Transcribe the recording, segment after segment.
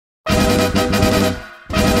Hi,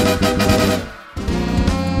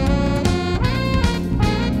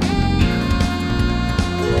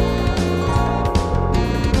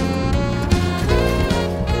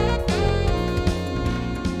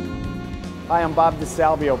 I'm Bob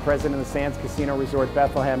DeSalvio, President of the Sands Casino Resort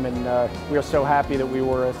Bethlehem, and we are so happy that we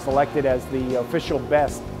were selected as the official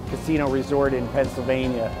best casino resort in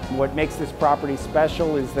Pennsylvania. What makes this property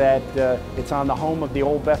special is that it's on the home of the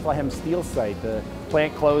Old Bethlehem Steel Site. The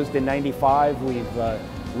plant closed in '95. We've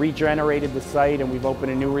regenerated the site, and we've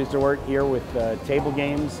opened a new resort here with table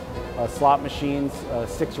games, slot machines,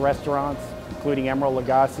 6 restaurants, including Emeril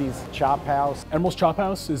Lagasse's Chop House. Emeril's Chop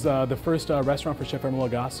House is the first restaurant for Chef Emeril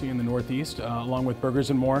Lagasse in the Northeast, along with Burgers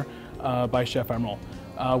and More by Chef Emeril.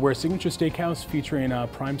 We're a signature steakhouse featuring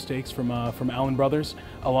prime steaks from Allen Brothers,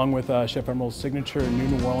 along with Chef Emeril's signature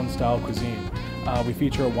New Orleans style cuisine. We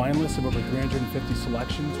feature a wine list of over 350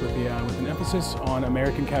 selections with an emphasis on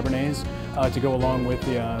American Cabernets to go along with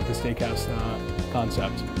the steakhouse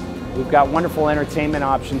concept. We've got wonderful entertainment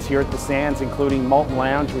options here at the Sands, including Molten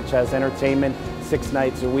Lounge, which has entertainment 6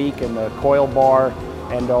 nights a week, and the Coil Bar,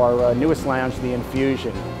 and our newest lounge, the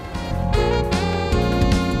Infusion.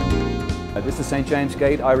 This is St. James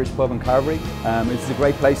Gate Irish Pub and Carvery. It's a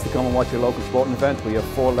great place to come and watch your local sporting event. We have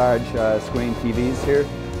 4 large screen TVs here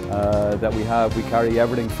that we have. We carry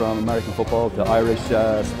everything from American football to Irish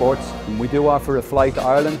sports. And we do offer a flight to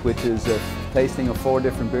Ireland, which is a tasting of 4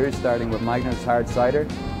 different beers, starting with Magners Hard Cider,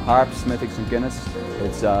 Harp, Smithwick's and Guinness.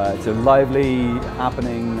 It's a lively,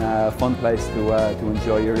 happening, fun place to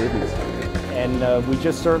enjoy your evenings. And we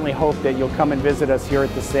just certainly hope that you'll come and visit us here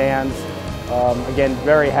at the Sands. Again,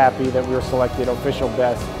 very happy that we were selected official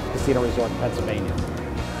best casino resort in Pennsylvania.